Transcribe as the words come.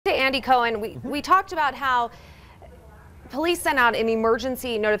Andy Cohen, we talked about how police sent out an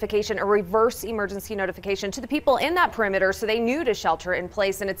emergency notification, a reverse emergency notification to the people in that perimeter so they knew to shelter in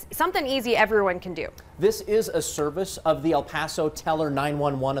place, and it's something easy everyone can do. This is a service of the El Paso Teller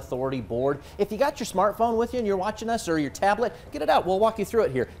 911 Authority Board. If you got your smartphone with you and you're watching us, or your tablet, get it out. We'll walk you through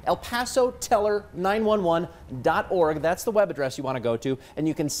it here. ElPasoTeller911.org. That's the web address you want to go to, and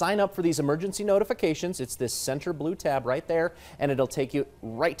you can sign up for these emergency notifications. It's this center blue tab right there, and it'll take you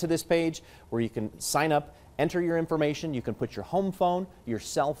right to this page where you can sign up. Enter your information. You can put your home phone, your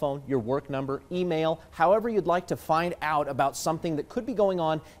cell phone, your work number, email, however you'd like to find out about something that could be going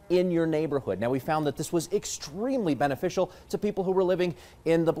on in your neighborhood. Now, we found that this was extremely beneficial to people who were living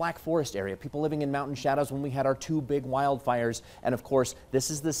in the Black Forest area, people living in mountain shadows when we had our 2 big wildfires. And of course,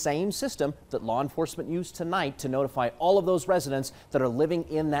 this is the same system that law enforcement used tonight to notify all of those residents that are living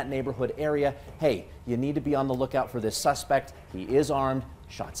in that neighborhood area. Hey, you need to be on the lookout for this suspect. He is armed.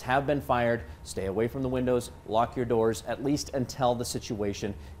 Shots have been fired. Stay away from the windows, lock your doors, at least until the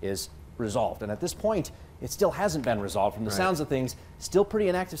situation is resolved. And at this point, it still hasn't been resolved. From the sounds of things, still pretty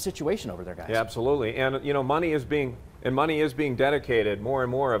inactive situation over there, guys. Yeah, absolutely. And you know, money is being dedicated, more and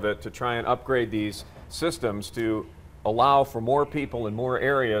more of it, to try and upgrade these systems to allow for more people in more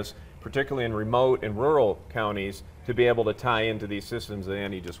areas, particularly in remote and rural counties, to be able to tie into these systems that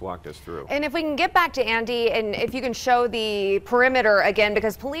Andy just walked us through. And if we can get back to Andy, and if you can show the perimeter again,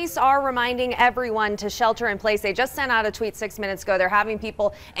 because police are reminding everyone to shelter in place. They just sent out a tweet 6 minutes ago. They're having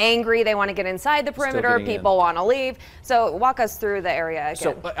people angry. They want to get inside the perimeter. People want to leave. So walk us through the area again.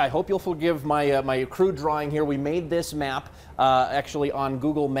 So I hope you'll forgive my my crude drawing here. We made this map actually on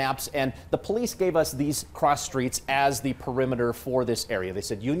Google Maps, and the police gave us these cross streets as the perimeter for this area. They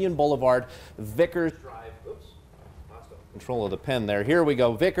said Union Boulevard, Vickers Drive. Control of the pen there. Here we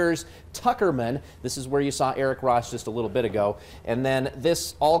go. Vickers, Tuckerman. This is where you saw Eric Ross just a little bit ago. And then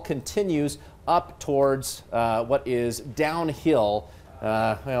this all continues up towards what is downhill.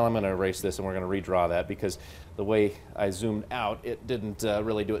 Well, I'm going to erase this and we're going to redraw that because the way I zoomed out, it didn't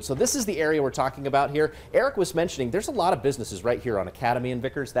really do it. So this is the area we're talking about here. Eric was mentioning there's a lot of businesses right here on Academy and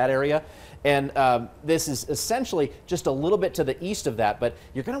Vickers, that area. And this is essentially just a little bit to the east of that, but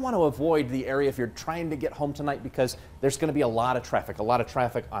you're going to want to avoid the area if you're trying to get home tonight because there's going to be a lot of traffic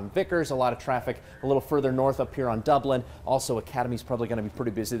on Vickers, a lot of traffic a little further north up here on Dublin. Also, Academy's probably going to be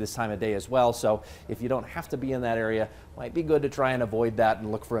pretty busy this time of day as well. So if you don't have to be in that area, might be good to try and avoid that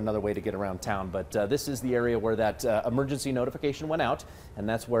and look for another way to get around town. But this is the area where that emergency notification went out, and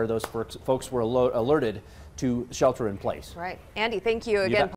that's where those folks were alerted to shelter in place. Right. Andy, thank you again.